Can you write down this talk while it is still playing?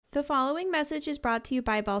The following message is brought to you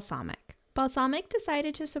by Balsamiq. Balsamiq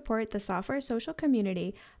decided to support the software social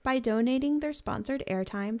community by donating their sponsored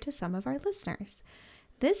airtime to some of our listeners.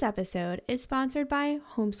 This episode is sponsored by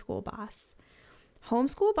Homeschool Boss.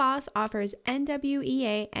 Homeschool Boss offers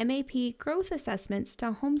NWEA MAP growth assessments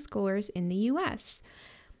to homeschoolers in the U.S.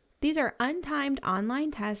 These are untimed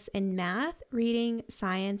online tests in math, reading,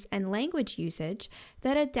 science, and language usage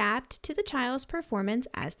that adapt to the child's performance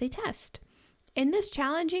as they test. In this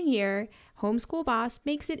challenging year, Homeschool Boss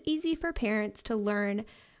makes it easy for parents to learn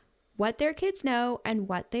what their kids know and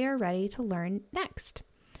what they are ready to learn next.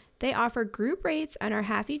 They offer group rates and are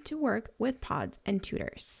happy to work with pods and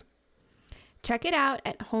tutors. Check it out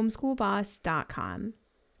at homeschoolboss.com.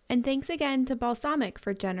 And thanks again to Balsamiq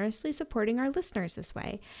for generously supporting our listeners this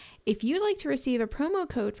way. If you'd like to receive a promo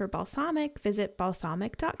code for Balsamiq, visit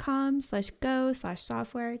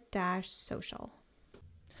balsamiq.com/go/software-social.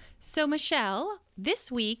 So Michelle,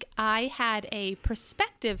 this week I had a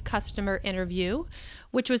prospective customer interview,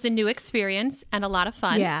 which was a new experience and a lot of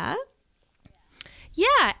fun. Yeah.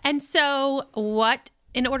 And so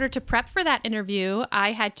in order to prep for that interview,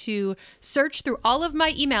 I had to search through all of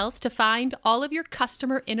my emails to find all of your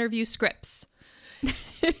customer interview scripts. And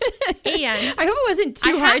I hope it wasn't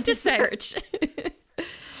too hard to search.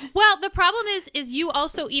 Well, the problem is you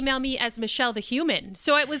also email me as Michelle the human.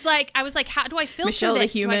 So I was like, how do I filter Michelle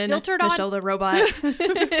this? the human, do I filter it Michelle on? the robot.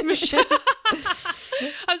 Michelle.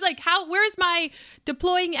 I was like, where's my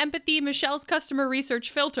deploying empathy Michelle's customer research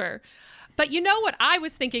filter? But you know what I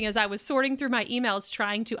was thinking as I was sorting through my emails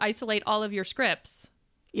trying to isolate all of your scripts?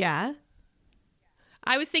 Yeah.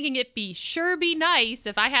 I was thinking it'd be nice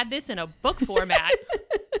if I had this in a book format.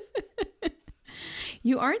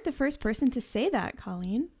 You aren't the first person to say that,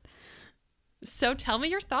 Colleen. So tell me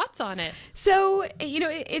your thoughts on it. So,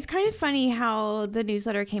 it's kind of funny how the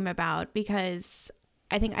newsletter came about because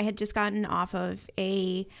I think I had just gotten off of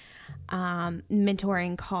a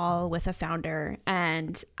mentoring call with a founder,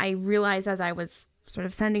 and I realized as I was sort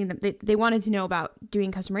of sending them, they wanted to know about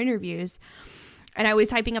doing customer interviews. And I was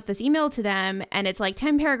typing up this email to them, and it's like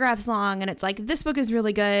 10 paragraphs long, and it's like, this book is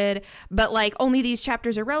really good, but like only these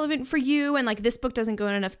chapters are relevant for you, and like this book doesn't go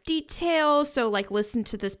in enough detail, so like listen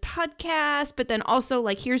to this podcast, but then also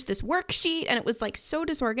like here's this worksheet, and it was like so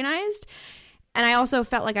disorganized. And I also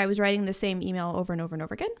felt like I was writing the same email over and over and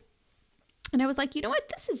over again. And I was like, you know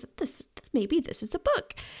what, maybe this is a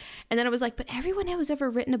book. And then I was like, but everyone who's ever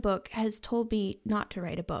written a book has told me not to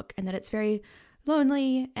write a book, and that it's very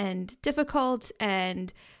lonely and difficult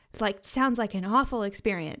and like sounds like an awful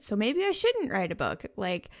experience. So maybe I shouldn't write a book.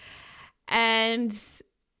 And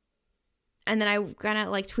then I kind of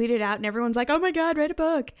like tweeted out, and everyone's like, oh my God, write a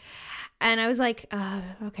book. And I was like,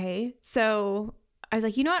 okay. So I was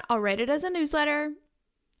like, you know what? I'll write it as a newsletter.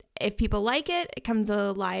 If people like it, it comes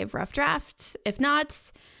a live rough draft. If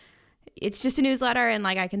not, it's just a newsletter, and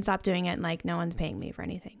like I can stop doing it, and like no one's paying me for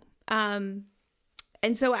anything.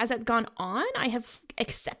 And so as it's gone on, I have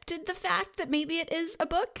accepted the fact that maybe it is a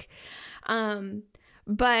book.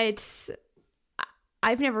 But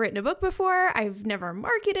I've never written a book before. I've never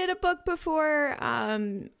marketed a book before.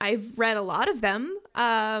 I've read a lot of them.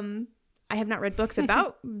 I have not read books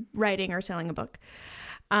about writing or selling a book.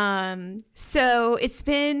 So it's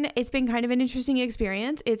been kind of an interesting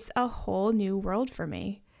experience. It's a whole new world for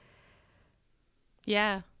me.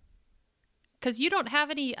 Yeah. Because you don't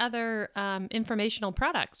have any other informational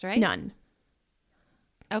products, right? None.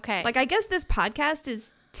 Okay. Like, I guess this podcast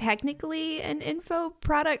is technically an info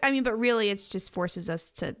product. I mean, but really it's just forces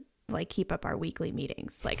us to like keep up our weekly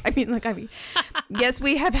meetings. Yes,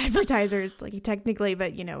 we have advertisers like technically,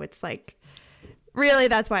 but it's like, really,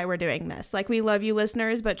 that's why we're doing this. Like, we love you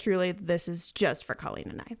listeners, but truly this is just for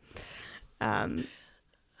Colleen and I.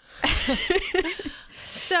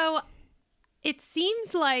 So it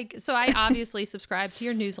seems like, so I obviously subscribed to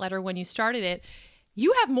your newsletter when you started it.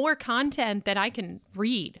 You have more content that I can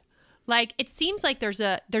read. Like, it seems like there's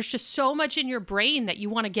just so much in your brain that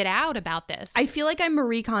you want to get out about this. I feel like I'm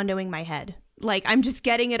Marie Kondoing my head. Like, I'm just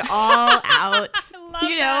getting it all out.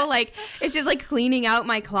 Like, it's just like cleaning out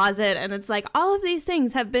my closet. And it's like all of these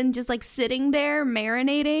things have been just like sitting there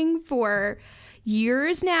marinating for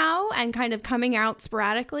years now and kind of coming out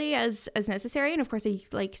sporadically as necessary. And of course, I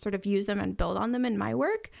like sort of use them and build on them in my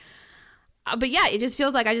work. But yeah, it just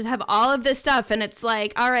feels like I just have all of this stuff, and it's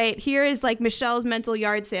like, all right, here is like Michelle's mental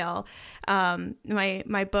yard sale,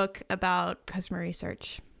 my book about customer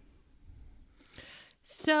research.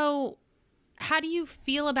 So how do you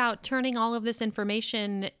feel about turning all of this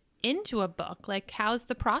information into a book? Like, how's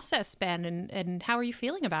the process been, and how are you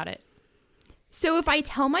feeling about it? So if I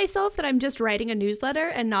tell myself that I'm just writing a newsletter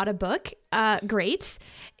and not a book, great.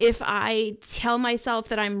 If I tell myself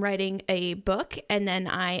that I'm writing a book and then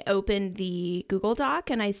I open the Google Doc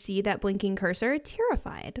and I see that blinking cursor,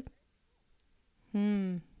 terrified.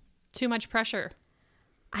 Too much pressure.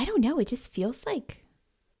 I don't know. It just feels like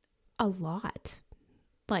a lot.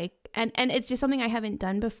 Like, and it's just something I haven't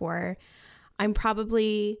done before. I'm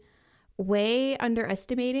probably way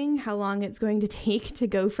underestimating how long it's going to take to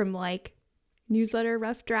go from like newsletter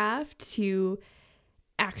rough draft to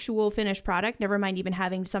actual finished product, never mind even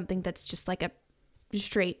having something that's just like a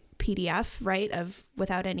straight PDF, right, of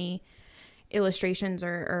without any illustrations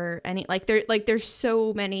or any there's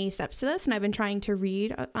so many steps to this, and I've been trying to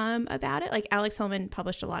read about it. Like Alex Hillman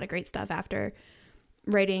published a lot of great stuff after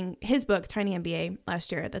writing his book Tiny MBA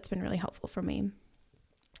last year. That's been really helpful for me.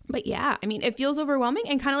 But yeah, I mean, it feels overwhelming,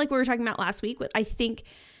 and kind of like we were talking about last week with, I think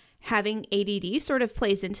having ADD sort of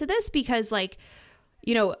plays into this, because like,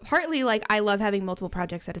 you know, partly like I love having multiple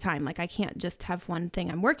projects at a time. Like I can't just have one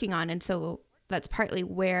thing I'm working on. And so that's partly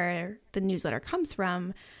where the newsletter comes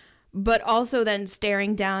from, but also then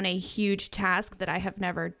staring down a huge task that I have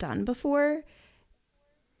never done before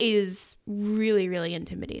is really, really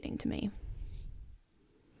intimidating to me.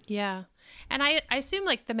 Yeah. And I assume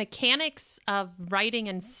like the mechanics of writing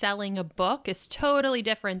and selling a book is totally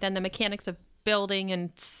different than the mechanics of building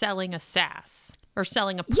and selling a SaaS or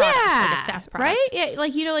selling a product, like a SaaS product. Right? Yeah,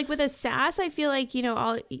 like, you know, like with a SaaS, I feel like, you know,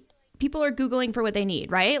 all people are Googling for what they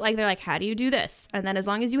need, right? Like they're like, how do you do this? And then as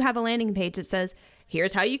long as you have a landing page that says,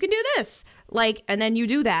 here's how you can do this, like, and then you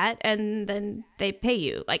do that and then they pay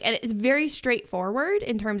you. Like, and it's very straightforward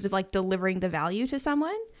in terms of like delivering the value to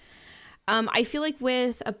someone. I feel like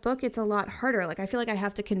with a book, it's a lot harder. Like, I feel like I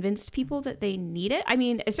have to convince people that they need it. I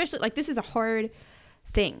mean, especially like this is a hard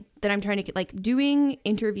thing that I'm trying to get, like doing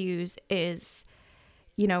interviews is,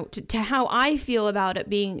 you know, to how I feel about it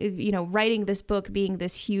being, you know, writing this book being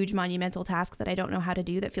this huge monumental task that I don't know how to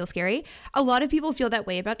do, that feels scary. A lot of people feel that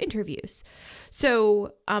way about interviews.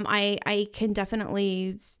 So I can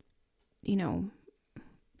definitely, you know,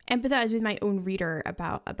 empathize with my own reader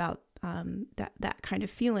about that kind of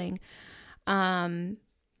feeling.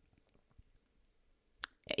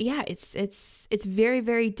 Yeah, it's very,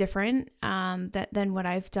 very different than what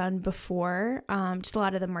I've done before. Just a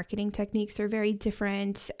lot of the marketing techniques are very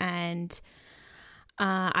different, and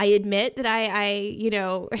I admit that I you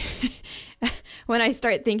know, when I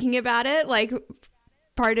start thinking about it, like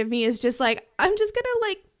part of me is just like, I'm just gonna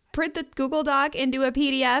like print the Google Doc into a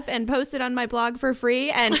PDF and post it on my blog for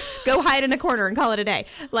free and go hide in a corner and call it a day,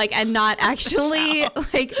 like, and not actually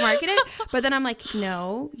like market it. But then I'm like,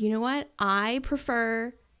 no, you know what? I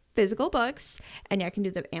prefer physical books, and I can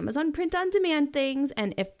do the Amazon print on demand things.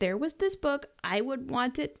 And if there was this book, I would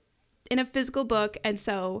want it in a physical book. And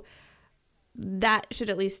so that should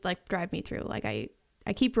at least like drive me through. Like I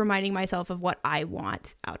keep reminding myself of what I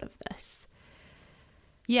want out of this.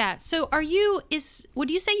 Yeah. So would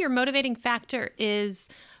you say your motivating factor is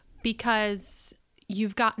because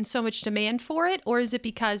you've gotten so much demand for it, or is it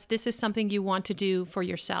because this is something you want to do for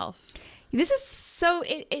yourself?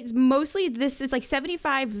 It's mostly, this is like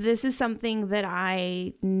 75. This is something that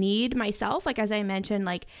I need myself. Like, as I mentioned,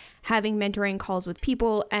 like having mentoring calls with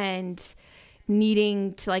people and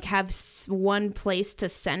needing to like have one place to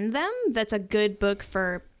send them. That's a good book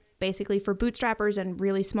for basically for bootstrappers and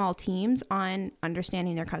really small teams on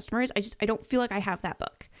understanding their customers. I don't feel like I have that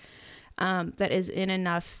book that is in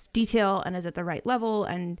enough detail and is at the right level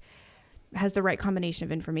and has the right combination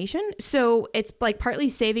of information. So it's like partly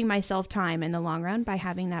saving myself time in the long run by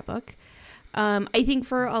having that book. I think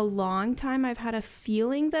for a long time, I've had a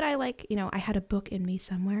feeling that I like, you know, I had a book in me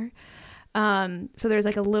somewhere. So there's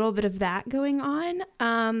like a little bit of that going on.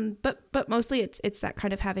 But mostly it's that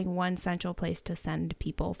kind of having one central place to send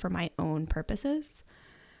people for my own purposes.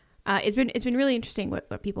 It's been really interesting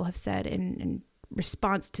what people have said in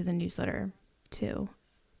response to the newsletter too.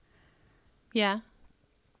 Yeah.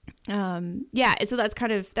 Yeah. So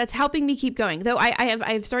that's helping me keep going, though.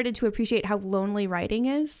 I've started to appreciate how lonely writing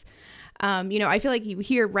is. You know, I feel like you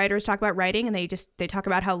hear writers talk about writing and they talk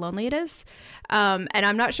about how lonely it is. And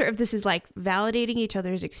I'm not sure if this is like validating each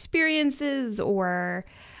other's experiences or,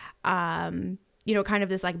 you know, kind of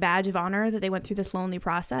this like badge of honor that they went through this lonely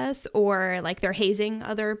process, or like they're hazing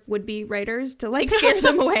other would-be writers to like scare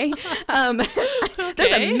them away.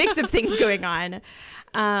 There's a mix of things going on.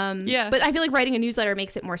 Yeah. But I feel like writing a newsletter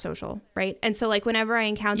makes it more social, right? And so like whenever I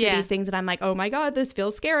encounter these things and I'm like, oh my God, this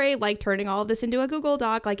feels scary, like turning all of this into a Google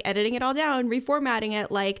Doc, like editing it all down, reformatting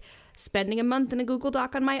it, like spending a month in a Google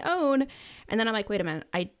Doc on my own. And then I'm like, wait a minute,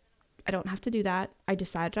 I don't have to do that. I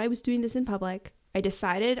decided I was doing this in public. I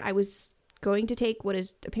decided I was going to take what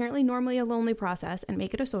is apparently normally a lonely process and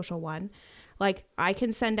make it a social one. Like I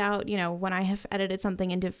can send out, when I have edited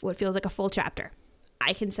something into what feels like a full chapter,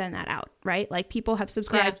 I can send that out, right? Like people have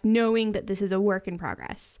subscribed knowing that this is a work in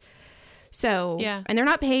progress. So, and they're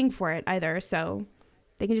not paying for it either. So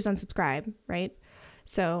they can just unsubscribe, right?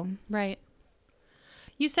 So. Right.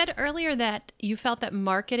 You said earlier that you felt that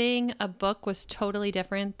marketing a book was totally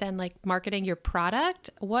different than like marketing your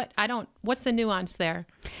product. What's the nuance there?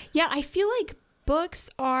 Yeah, I feel like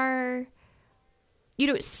books are,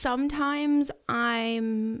 sometimes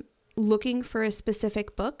I'm looking for a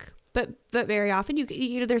specific book, but very often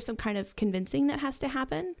there's some kind of convincing that has to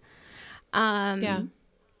happen. I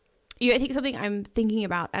think something I'm thinking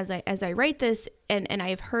about as I write this, and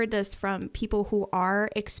I've heard this from people who are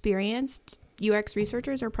experienced UX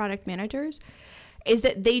researchers or product managers, is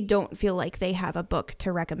that they don't feel like they have a book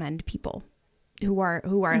to recommend people who are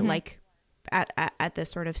like at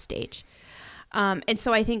this sort of stage. And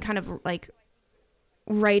so I think kind of like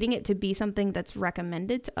writing it to be something that's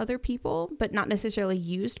recommended to other people, but not necessarily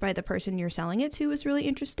used by the person you're selling it to is really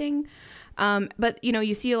interesting. But,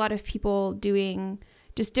 you see a lot of people doing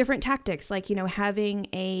just different tactics, like, having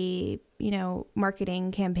a,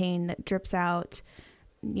 marketing campaign that drips out,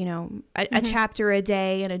 a chapter a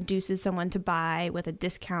day and induces someone to buy with a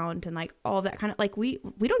discount and like all of that kind of like, we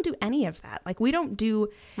don't do any of that. Like we don't do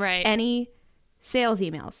any sales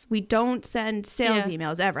emails. We don't send sales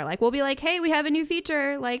emails ever. Like we'll be like, hey, we have a new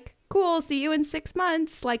feature. Like, cool. See you in 6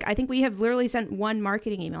 months. Like, I think we have literally sent one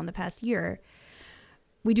marketing email in the past year.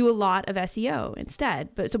 We do a lot of SEO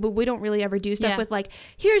instead, but we don't really ever do stuff with like,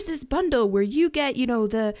 here's this bundle where you get,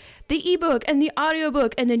 the ebook and the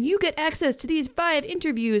audiobook, and then you get access to these 5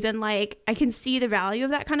 interviews. And like, I can see the value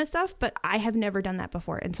of that kind of stuff, but I have never done that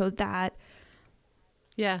before. And so that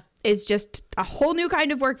is just a whole new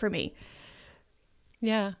kind of work for me.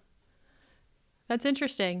 Yeah. That's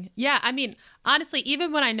interesting. Yeah. I mean, honestly,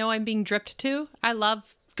 even when I know I'm being dripped to, I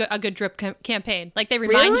love a good drip campaign. Like they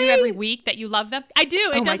remind you every week that you love them. I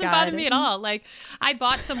do. It doesn't bother me at all. Like I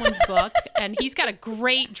bought someone's book and he's got a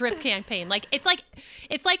great drip campaign. Like it's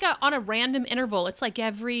like on a random interval. It's like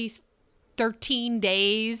every 13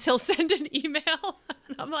 days he'll send an email.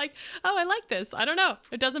 And I'm like, oh, I like this. I don't know.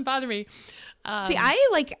 It doesn't bother me. See,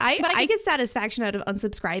 I get satisfaction out of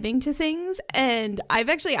unsubscribing to things. And I've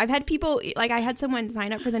had people, like I had someone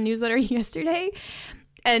sign up for the newsletter yesterday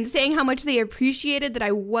and saying how much they appreciated that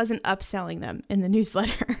I wasn't upselling them in the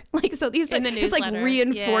newsletter. Like, so these like, just like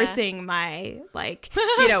reinforcing my like,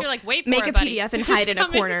 You're like, wait for make it, a buddy. PDF and hide in a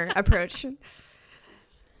corner approach.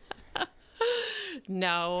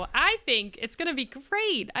 No, I think it's going to be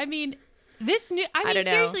great. I mean, I don't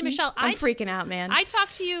know. Seriously, Michelle, I'm freaking out, man. I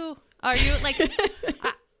talk to you. Are you like,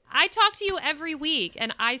 I talk to you every week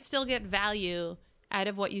and I still get value out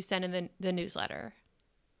of what you send in the newsletter.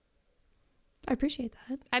 I appreciate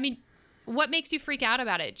that. I mean, what makes you freak out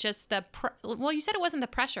about it? Just well, you said it wasn't the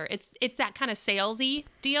pressure. It's that kind of salesy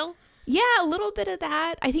deal. Yeah, a little bit of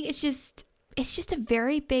that. I think it's just a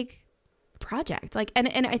very big project. Like, and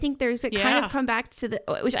I think there's a kind of come back to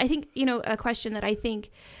which I think, a question that I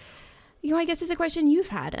think, I guess is a question you've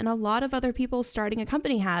had and a lot of other people starting a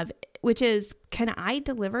company have, which is, can I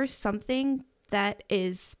deliver something that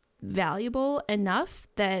is valuable enough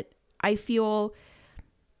that I feel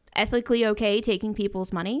ethically okay taking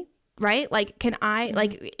people's money, right? Like, can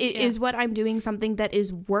I, is what I'm doing something that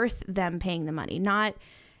is worth them paying the money? Not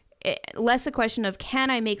less a question of,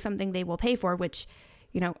 can I make something they will pay for, which,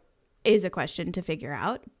 is a question to figure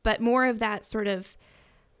out, but more of that sort of,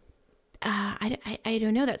 I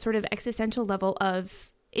don't know, that sort of existential level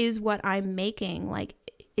of, is what I'm making, like,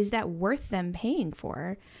 is that worth them paying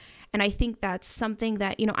for? And I think that's something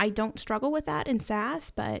that, I don't struggle with that in SaaS,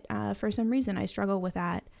 but for some reason I struggle with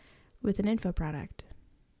that with an info product.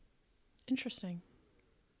 Interesting.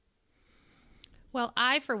 Well,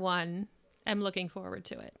 I, for one, am looking forward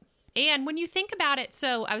to it. And when you think about it,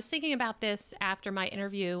 so I was thinking about this after my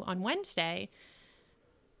interview on Wednesday.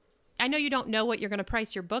 I know you don't know what you're going to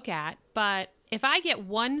price your book at, but if I get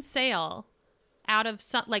one sale out of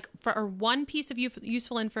some, like for one piece of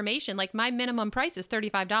useful information, like my minimum price is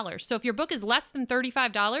 $35. So if your book is less than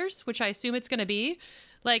 $35, which I assume it's going to be,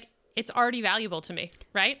 like, it's already valuable to me,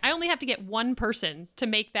 right? I only have to get one person to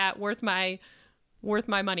make that worth my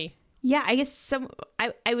money. Yeah, I guess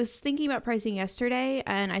I was thinking about pricing yesterday,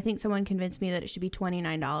 and I think someone convinced me that it should be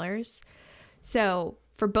 $29. So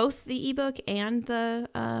for both the ebook and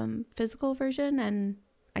the physical version, and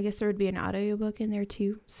I guess there would be an audiobook in there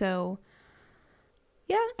too. So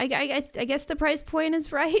yeah, I guess the price point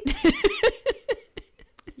is right.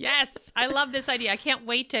 Yes, I love this idea. I can't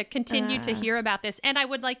wait to continue to hear about this. And I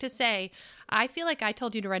would like to say, I feel like I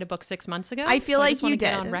told you to write a book 6 months ago. I feel so like I just you wanna did.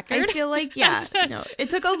 get on record. I feel like, yeah, no, it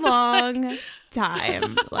took a long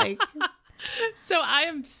time. Like, So I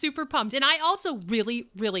am super pumped. And I also really,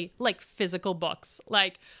 really like physical books.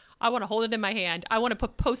 Like, I want to hold it in my hand. I want to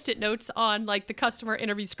put Post-it notes on like the customer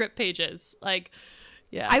interview script pages. Like,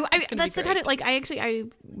 yeah, that's the kind of like I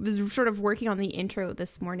was sort of working on the intro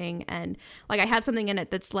this morning, and like I have something in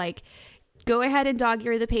it that's like, go ahead and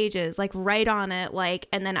dog-ear the pages, like write on it, like,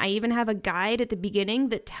 and then I even have a guide at the beginning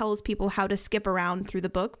that tells people how to skip around through the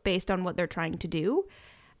book based on what they're trying to do.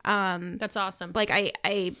 That's awesome. Like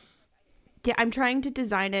I'm trying to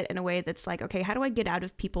design it in a way that's like, okay, how do I get out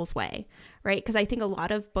of people's way, right? Because I think a lot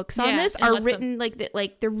of books on this are written like that,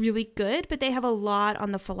 like they're really good, but they have a lot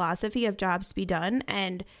on the philosophy of jobs to be done.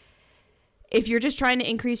 And if you're just trying to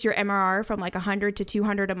increase your MRR from like 100 to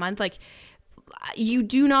 200 a month, like you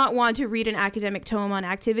do not want to read an academic tome on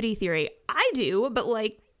activity theory. I do, but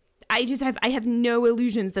like I have no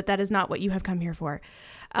illusions that is not what you have come here for.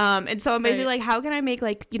 And so I'm basically like, how can I make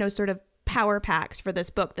like, you know, sort of power packs for this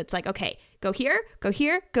book that's like, okay, go here, go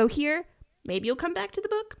here, go here. Maybe you'll come back to the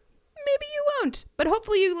book. Maybe you won't, but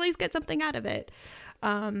hopefully you at least get something out of it.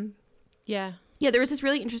 Yeah, there was this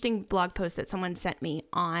really interesting blog post that someone sent me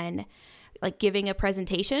on like giving a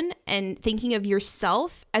presentation and thinking of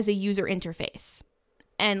yourself as a user interface.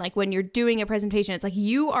 And like when you're doing a presentation, it's like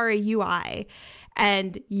you are a UI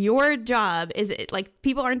and your job is like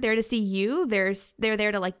people aren't there to see you. They're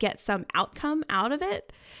there to like get some outcome out of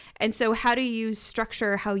it. And so how do you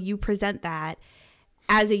structure how you present that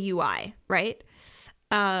as a UI, right?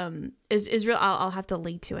 Is real. I'll have to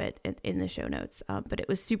link to it in the show notes. But it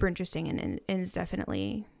was super interesting and is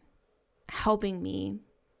definitely helping me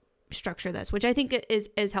structure this, which I think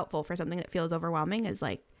is helpful for something that feels overwhelming, is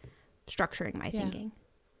like structuring my thinking.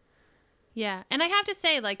 Yeah. And I have to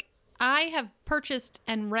say, like, I have purchased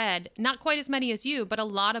and read not quite as many as you, but a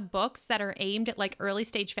lot of books that are aimed at like early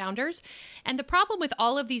stage founders. And the problem with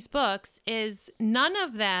all of these books is none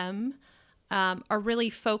of them are really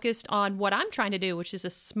focused on what I'm trying to do, which is a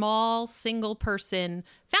small single person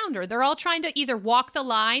founder. They're all trying to either walk the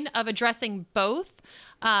line of addressing both.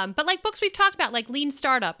 But like books we've talked about, like Lean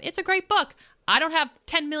Startup, it's a great book. I don't have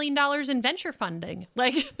 $10 million in venture funding.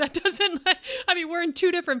 Like that doesn't, I mean, we're in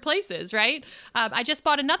two different places, right? I just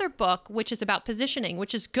bought another book, which is about positioning,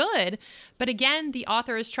 which is good. But again, the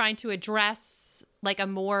author is trying to address like a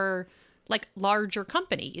more like larger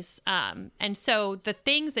companies. And so the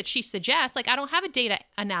things that she suggests, like I don't have a data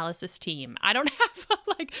analysis team. I don't have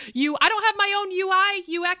I don't have my own UI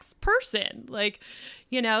UX person. Like,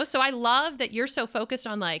 you know, so I love that you're so focused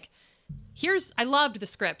on like, I loved the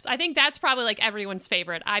scripts. I think that's probably like everyone's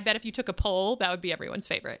favorite. I bet if you took a poll, that would be everyone's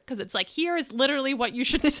favorite because it's like, here is literally what you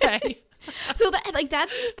should say. So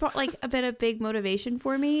that's like a big motivation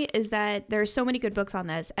for me is that there's so many good books on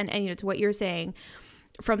this. And you know, to what you're saying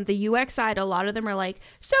from the UX side, a lot of them are like,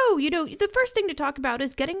 so, you know, the first thing to talk about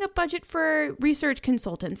is getting a budget for research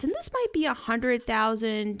consultants. And this might be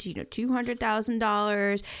 $100,000, you know,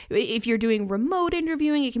 $200,000. If you're doing remote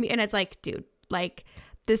interviewing, it can be, and it's like, dude, like,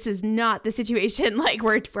 this is not the situation like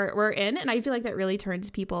we're in, and I feel like that really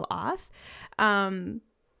turns people off.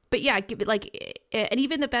 But yeah, like, and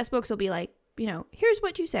even the best books will be like, you know, here's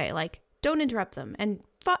what you say, like, don't interrupt them and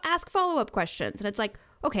ask follow-up questions. And it's like,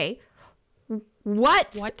 okay,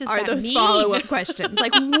 what does are that those mean? Follow-up questions?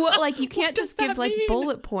 Like, what? Like, you can't just give like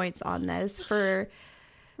bullet points on this for,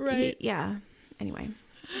 right? Yeah. Anyway.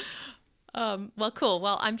 Well, cool.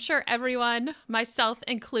 Well, I'm sure everyone, myself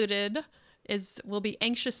included, will be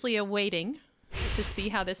anxiously awaiting to see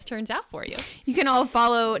how this turns out for you. You can all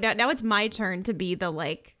follow now it's my turn to be the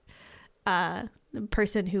the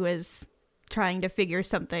person who is trying to figure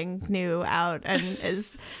something new out and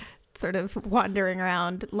is sort of wandering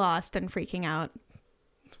around lost and freaking out.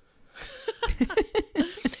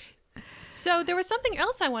 So there was something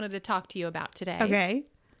else I wanted to talk to you about today. Okay.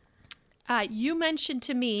 You mentioned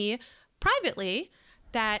to me privately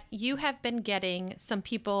that you have been getting some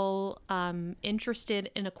people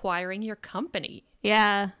interested in acquiring your company.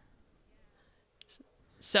 Yeah.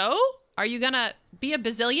 So, are you going to be a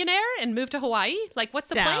bazillionaire and move to Hawaii? Like, what's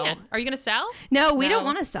the plan? Are you going to sell? No, we don't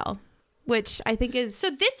want to sell, which I think is... So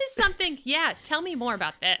this is something, tell me more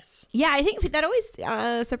about this. Yeah, I think that always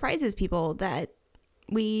surprises people that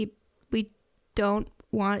we don't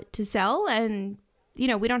want to sell, and, you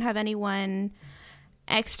know, we don't have anyone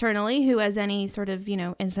externally who has any sort of, you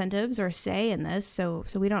know, incentives or say in this, so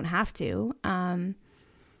we don't have to.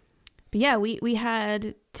 yeah, we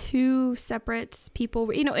had two separate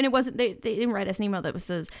people, you know, and it wasn't, they didn't write us an email that was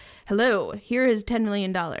says, hello, here is $10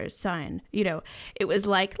 million, sign, you know. It was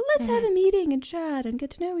like, let's have a meeting and chat and get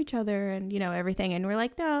to know each other and, you know, everything. And we're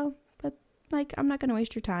like, no, but like, I'm not going to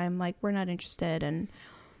waste your time. Like, we're not interested. And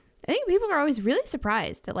I think people are always really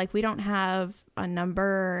surprised that like we don't have a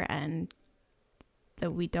number and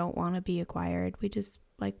that we don't want to be acquired. We just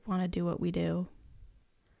like want to do what we do.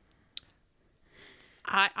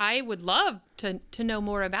 I would love to know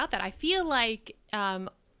more about that. I feel like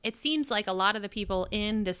it seems like a lot of the people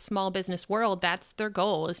in this small business world, that's their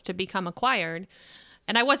goal, is to become acquired.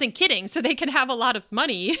 And I wasn't kidding. So they can have a lot of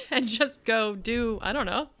money and just go do, I don't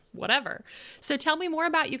know, whatever. So tell me more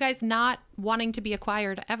about you guys not wanting to be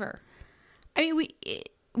acquired ever. I mean,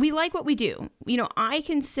 we like what we do. You know, I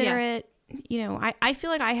consider it, you know, I feel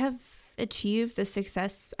like I have achieved the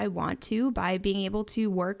success I want to by being able to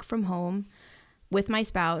work from home with my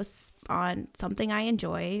spouse on something I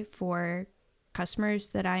enjoy, for customers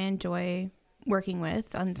that I enjoy working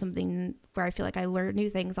with, on something where I feel like I learn new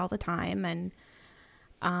things all the time. And,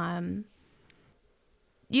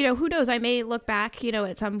 you know, who knows, I may look back, you know,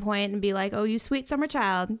 at some point and be like, oh, you sweet summer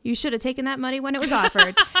child, you should have taken that money when it was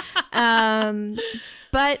offered.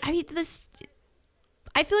 But I mean,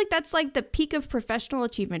 I feel like that's like the peak of professional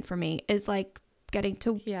achievement for me, is like getting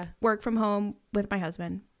to work from home with my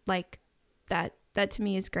husband. Like that to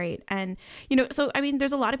me is great. And, you know, so, I mean,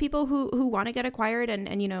 there's a lot of people who want to get acquired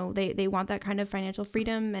and, you know, they want that kind of financial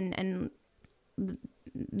freedom and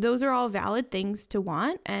those are all valid things to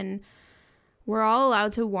want. And we're all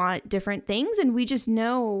allowed to want different things, and we just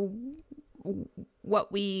know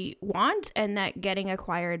what we want, and that getting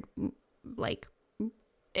acquired, like,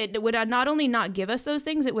 it would not only not give us those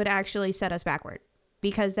things, it would actually set us backward,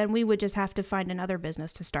 because then we would just have to find another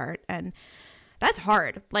business to start. And that's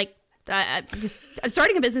hard. Like,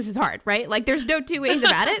 starting a business is hard, right? Like, there's no two ways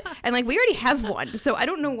about it. And like, we already have one, so I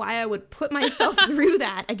don't know why I would put myself through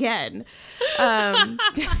that again.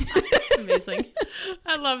 That's amazing.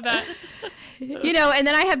 I love that. You know, and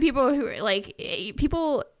then I have people who are like,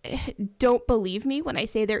 people don't believe me when I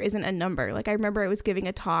say there isn't a number. Like, I remember I was giving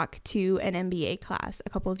a talk to an MBA class a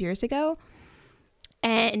couple of years ago,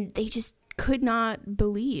 and they just could not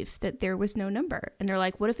believe that there was no number. And they're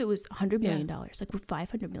like, what if it was $100 million? Like,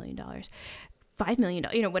 $500 million, $5 million,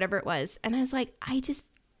 you know, whatever it was. And I was like, I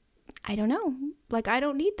don't know. Like, I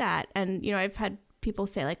don't need that. And, you know, I've had people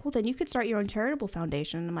say like, well, then you could start your own charitable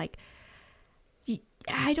foundation. And I'm like,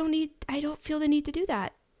 I don't feel the need to do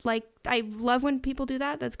that. Like, I love when people do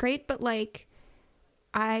that. That's great. But like,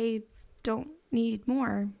 I don't need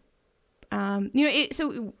more. You know,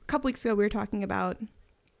 so a couple weeks ago, we were talking about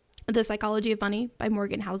The Psychology of Money by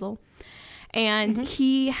Morgan Housel. And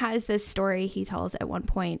he has this story he tells at one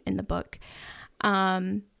point in the book,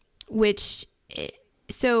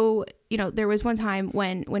 so, you know, there was one time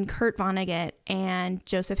when Kurt Vonnegut and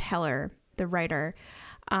Joseph Heller, the writer,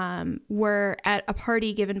 were at a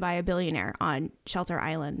party given by a billionaire on Shelter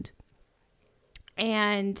Island.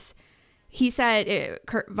 And he said,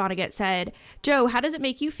 Kurt Vonnegut said, Joe, how does it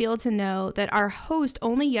make you feel to know that our host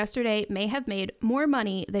only yesterday may have made more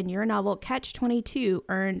money than your novel Catch-22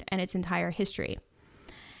 earned in its entire history?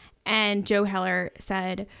 And Joe Heller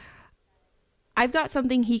said, I've got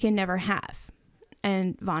something he can never have.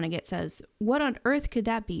 And Vonnegut says, what on earth could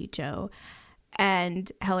that be, Joe? And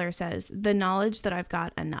Heller says, the knowledge that I've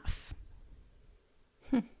got enough.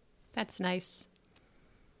 That's nice.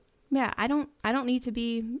 Yeah, I don't need to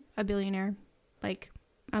be a billionaire. Like,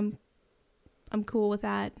 I'm cool with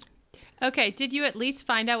that. Okay, did you at least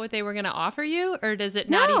find out what they were going to offer you, or does it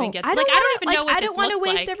not even get? I don't even know what this looks like. I don't want to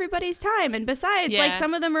waste everybody's time. And besides, Yeah. like,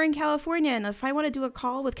 some of them are in California, and if I want to do a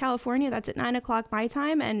call with California, that's at 9:00 my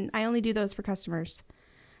time, and I only do those for customers.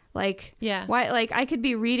 Like, Yeah. why? Like, I could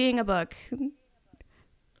be reading a book.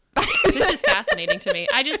 This is fascinating to me.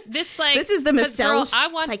 This is the Michelle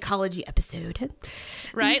psychology episode,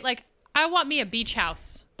 right? Like, I want me a beach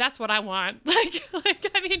house. That's what I want. Like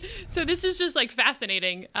I mean, so this is just like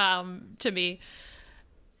fascinating to me.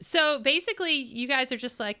 So basically, you guys are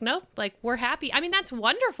just like, nope, like, we're happy. I mean, that's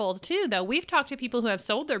wonderful too, though. We've talked to people who have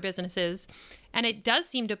sold their businesses, and it does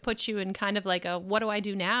seem to put you in kind of like a what do I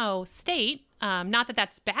do now state. Not that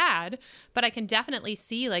that's bad, but I can definitely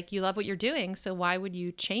see, like, you love what you're doing, so why would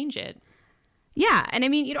you change it? Yeah, and I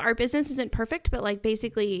mean, you know, our business isn't perfect, but like,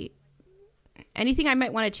 basically anything I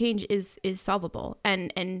might want to change is solvable,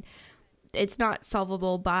 and it's not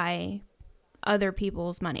solvable by other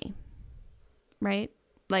people's money, right?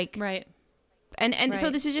 Like, right. And right. So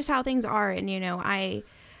this is just how things are, and you know,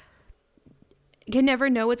 can never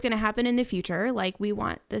know what's going to happen in the future. Like, we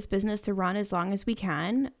want this business to run as long as we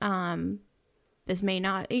can. This may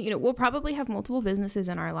not, we'll probably have multiple businesses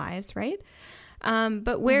in our lives, right?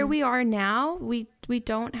 But where we are now, we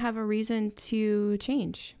don't have a reason to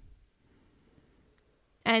change.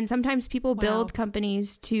 And sometimes people build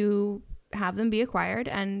companies to have them be acquired,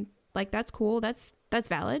 and like, that's cool. That's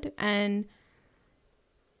valid. And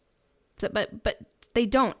but they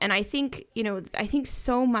don't. And I think, I think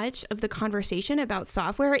so much of the conversation about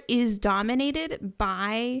software is dominated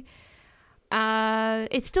by,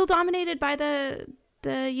 it's still dominated by the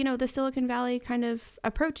Silicon Valley kind of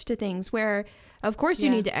approach to things, where of course you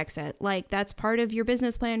need to exit. Like, that's part of your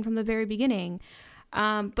business plan from the very beginning.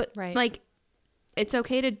 But like, it's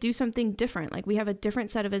okay to do something different. Like, we have a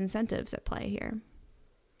different set of incentives at play here.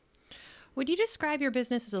 Would you describe your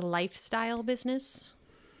business as a lifestyle business?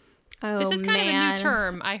 Oh, this is kind of a new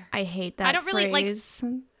term. I hate that. I don't really phrase.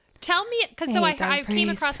 Tell me, because I came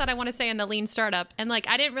across that, I want to say, in the Lean Startup, and like,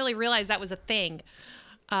 I didn't really realize that was a thing.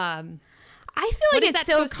 I feel like it's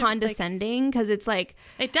so condescending, because it's like,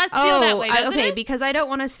 it does feel that way, doesn't it? Because I don't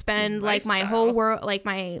want to spend like my whole world, like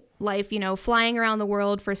my life, flying around the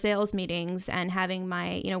world for sales meetings and having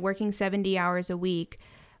my, working 70 hours a week.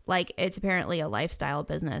 Like, it's apparently a lifestyle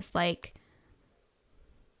business. Like,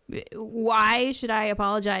 why should I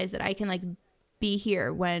apologize that I can like be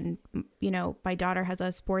here when, my daughter has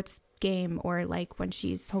a sports game, or like when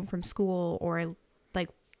she's home from school, or like,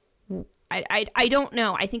 I don't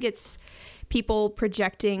know. I think it's people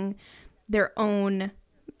projecting their own,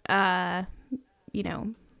 the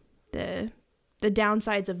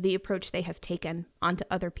downsides of the approach they have taken onto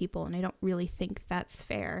other people. And I don't really think that's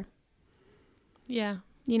fair. Yeah.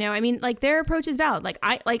 Like, their approach is valid. Like,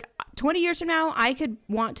 20 years from now, I could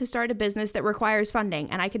want to start a business that requires funding,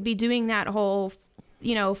 and I could be doing that whole,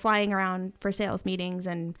 flying around for sales meetings.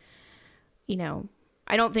 And,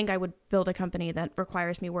 I don't think I would build a company that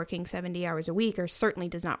requires me working 70 hours a week, or certainly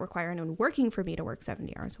does not require anyone working for me to work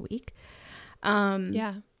 70 hours a week.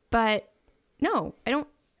 But no, I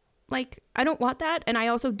don't want that. And I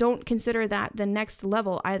also don't consider that the next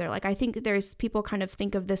level either. Like, I think there's people kind of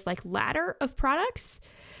think of this like ladder of products,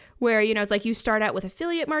 where, it's like you start out with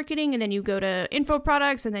affiliate marketing, and then you go to info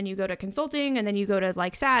products, and then you go to consulting, and then you go to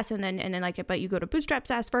like SaaS, and then but you go to bootstrap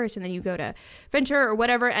SaaS first, and then you go to venture or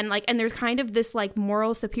whatever. And there's kind of this like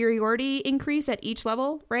moral superiority increase at each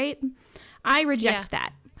level, right? I reject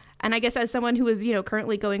that. And I guess as someone who is,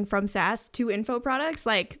 currently going from SaaS to info products,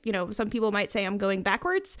 like, some people might say I'm going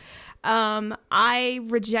backwards. I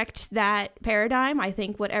reject that paradigm. I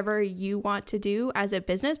think whatever you want to do as a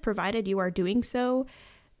business, provided you are doing so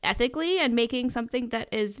ethically and making something that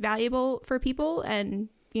is valuable for people and,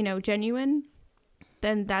 genuine,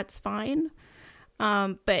 then that's fine.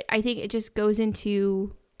 But I think it just goes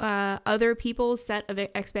into other people's set of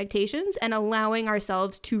expectations, and allowing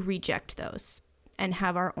ourselves to reject those and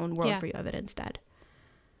have our own worldview of it instead.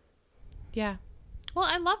 Yeah. Well,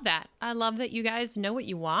 I love that. I love that you guys know what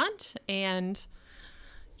you want, and,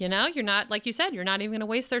 you're not, like you said, you're not even going to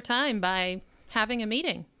waste their time by having a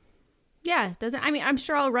meeting. Yeah. I'm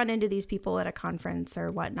sure I'll run into these people at a conference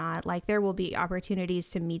or whatnot. Like, there will be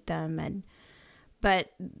opportunities to meet them,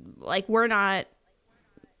 but like, we're not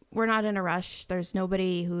in a rush. There's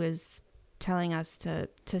nobody who is telling us to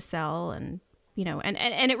sell, and,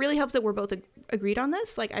 and it really helps that we're both agreed on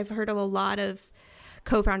this. Like, I've heard of a lot of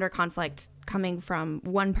co-founder conflict coming from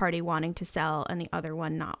one party wanting to sell and the other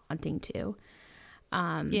one not wanting to.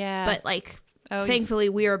 But like, thankfully,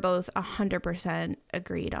 we are both 100%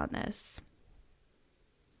 agreed on this.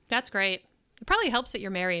 That's great. It probably helps that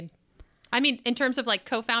you're married. I mean, in terms of like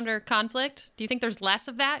co-founder conflict, do you think there's less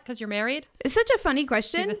of that because you're married? It's such a funny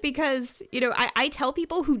question, because, I tell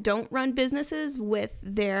people who don't run businesses with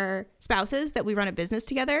their spouses that we run a business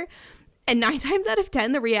together. And 9 times out of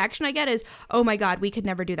 10, the reaction I get is, oh my God, we could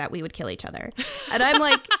never do that. We would kill each other. And I'm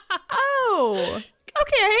like, oh, okay.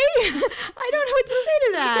 I don't know what to say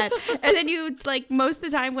to that. And then most of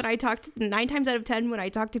the time when I talk to 9 times out of 10, when I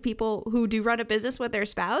talk to people who do run a business with their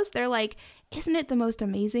spouse, they're like, isn't it the most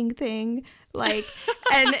amazing thing? Like,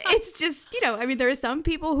 and it's just, there are some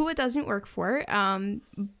people who it doesn't work for.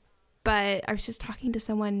 But I was just talking to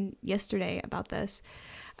someone yesterday about this.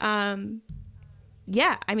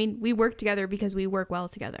 We work together because we work well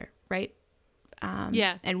together, right?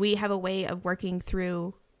 And we have a way of working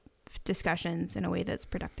through discussions in a way that's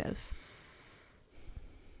productive.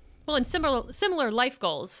 Well, and similar life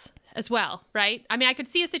goals as well, right? I mean, I could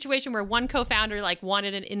see a situation where one co-founder like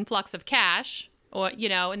wanted an influx of cash, or,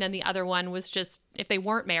 and then the other one was just, if they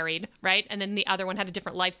weren't married, right? And then the other one had a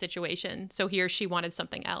different life situation, so he or she wanted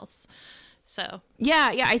something else. So yeah,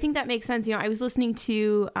 I think that makes sense. I was listening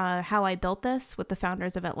to How I Built This with the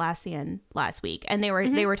founders of Atlassian last week, and they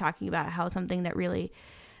were talking about how something that really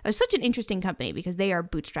is such an interesting company because they are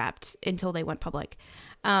bootstrapped until they went public.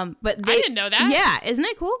 But I didn't know that. Yeah, isn't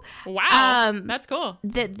that cool? Wow, that's cool.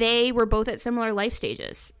 That they were both at similar life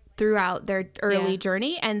stages throughout their early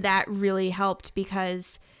journey, and that really helped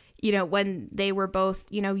because when they were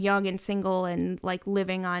both young and single and like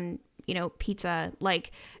living on pizza,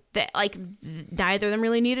 like that, like neither of them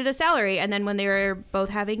really needed a salary, and then when they were both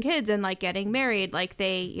having kids and like getting married, like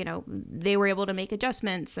they were able to make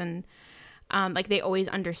adjustments, and like they always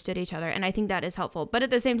understood each other, and I think that is helpful. But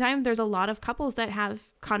at the same time, there's a lot of couples that have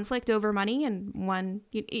conflict over money, and one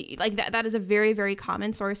like that is a very, very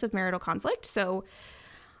common source of marital conflict. So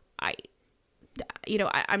I'm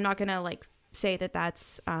not gonna like say that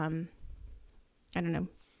that's I don't know,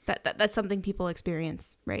 that's something people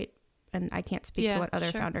experience, right? And I can't speak to what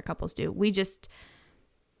other founder couples do. We just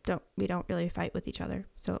don't really fight with each other,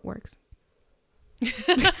 so it works.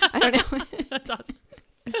 I don't know. That's awesome.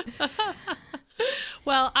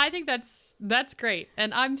 Well, I think that's great,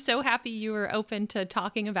 and I'm so happy you were open to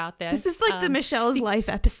talking about this. This is like the Michelle's life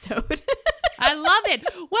episode. I love it.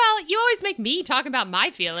 Well, you always make me talk about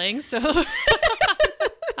my feelings, so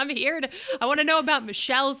I'm here I want to know about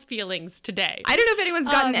Michelle's feelings today. I don't know if anyone's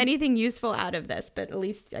gotten anything useful out of this, but at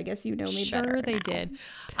least I guess me better. Sure, they did.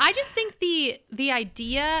 I just think the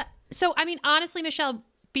idea. So, I mean, honestly, Michelle,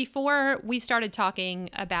 before we started talking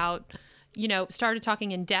about, started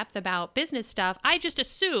talking in depth about business stuff, I just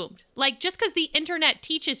assumed, like, just because the internet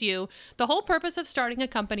teaches you the whole purpose of starting a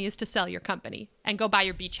company is to sell your company and go buy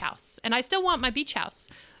your beach house. And I still want my beach house.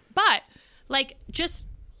 But, like, just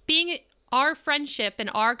being our friendship and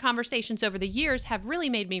our conversations over the years have really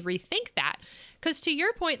made me rethink that. Because to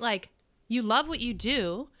your point, like, you love what you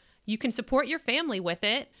do. You can support your family with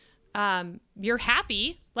it. You're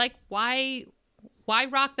happy. Like, why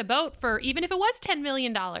rock the boat for, even if it was $10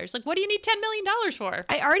 million? Like, what do you need $10 million for?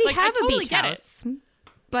 I already have a beach house.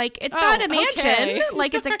 Like, it's not a mansion. Okay.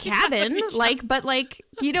 Like, it's a cabin. Like, but like,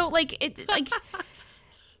 like it's like,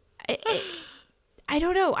 I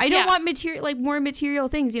don't know. I don't want more material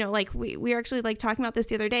things. Like we were actually like talking about this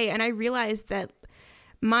the other day, and I realized that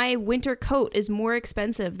my winter coat is more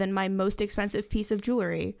expensive than my most expensive piece of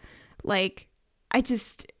jewelry. Like, I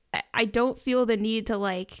don't feel the need to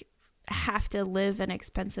like have to live an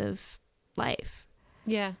expensive life.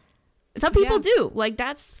 Yeah. Some people do. Like,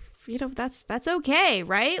 that's okay,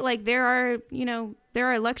 right? Like, there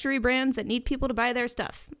are luxury brands that need people to buy their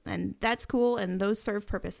stuff, and that's cool, and those serve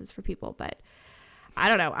purposes for people, but I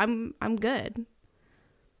don't know. I'm good.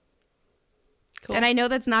 Cool. And I know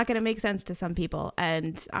that's not going to make sense to some people,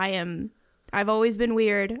 and I've always been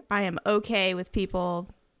weird. I am okay with people,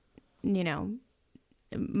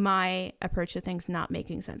 my approach to things not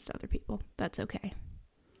making sense to other people. That's okay.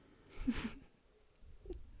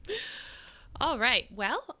 All right.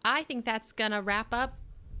 Well, I think that's going to wrap up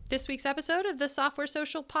this week's episode of the Software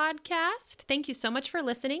Social Podcast. Thank you so much for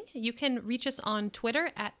listening. You can reach us on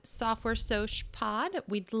Twitter at SoftwareSocialPod.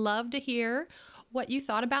 We'd love to hear what you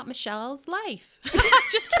thought about Michelle's life.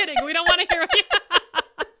 Just kidding. We don't want to hear what you...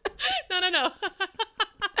 No.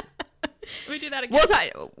 Let me do that again.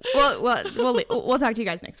 We'll talk to you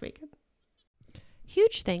guys next week.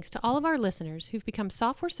 Huge thanks to all of our listeners who've become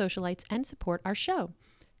software socialites and support our show.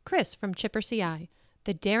 Chris from Chipper CI,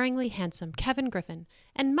 the daringly handsome Kevin Griffin,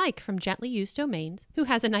 and Mike from Gently Used Domains, who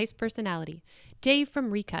has a nice personality, Dave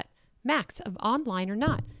from Recut, Max of Online or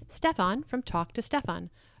Not, Stefan from Talk to Stefan,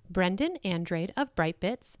 Brendan Andrade of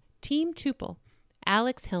Brightbits, Team Tuple,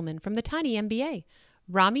 Alex Hillman from the Tiny MBA,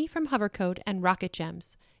 Rami from Hovercode and Rocket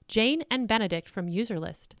Gems, Jane and Benedict from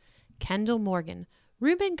Userlist, Kendall Morgan,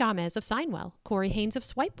 Ruben Gomez of Signwell, Corey Haynes of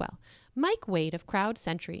Swipewell, Mike Wade of Crowd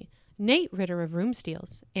Sentry, Nate Ritter of Room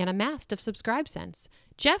Steals, Anna Mast of SubscribeSense,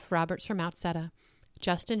 Jeff Roberts from Outseta,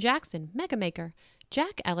 Justin Jackson, Megamaker,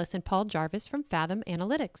 Jack Ellis and Paul Jarvis from Fathom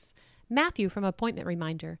Analytics, Matthew from Appointment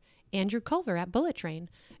Reminder, Andrew Culver at Bullet Train,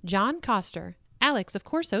 John Coster, Alex of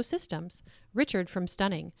Corso Systems, Richard from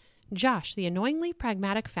Stunning, Josh, the annoyingly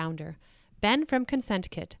pragmatic founder, Ben from Consent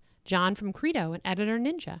Kit, John from Credo and Editor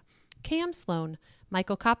Ninja, Cam Sloan,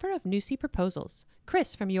 Michael Copper of Newsy Proposals,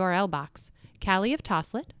 Chris from URL Box, Callie of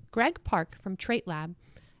Toslet, Greg Park from Trait Lab,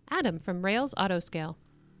 Adam from Rails Autoscale,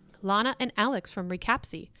 Lana and Alex from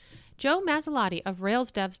Recapsy, Joe Mazzolotti of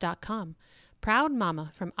RailsDevs.com, Proud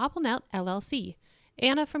Mama from AppleNet LLC,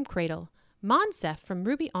 Anna from Cradle, Monsef from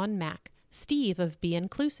Ruby on Mac, Steve of Be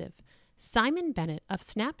Inclusive, Simon Bennett of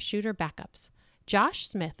Snap Shooter Backups, Josh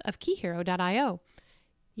Smith of KeyHero.io,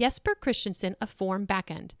 Jesper Christensen of Form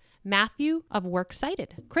Backend, Matthew of Works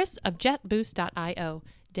Cited, Chris of JetBoost.io,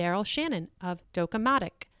 Daryl Shannon of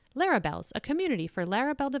Docamatic, Larabelles, a community for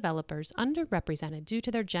Laravel developers underrepresented due to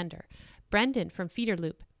their gender, Brendan from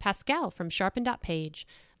Feederloop, Pascal from Sharpen.page,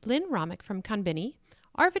 Lynn Romick from Konbini,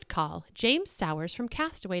 Arvid Kahl, James Sowers from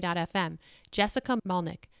Castaway.fm, Jessica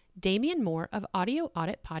Malnick, Damian Moore of Audio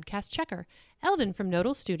Audit Podcast Checker, Eldon from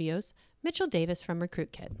Nodal Studios, Mitchell Davis from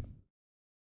RecruitKit.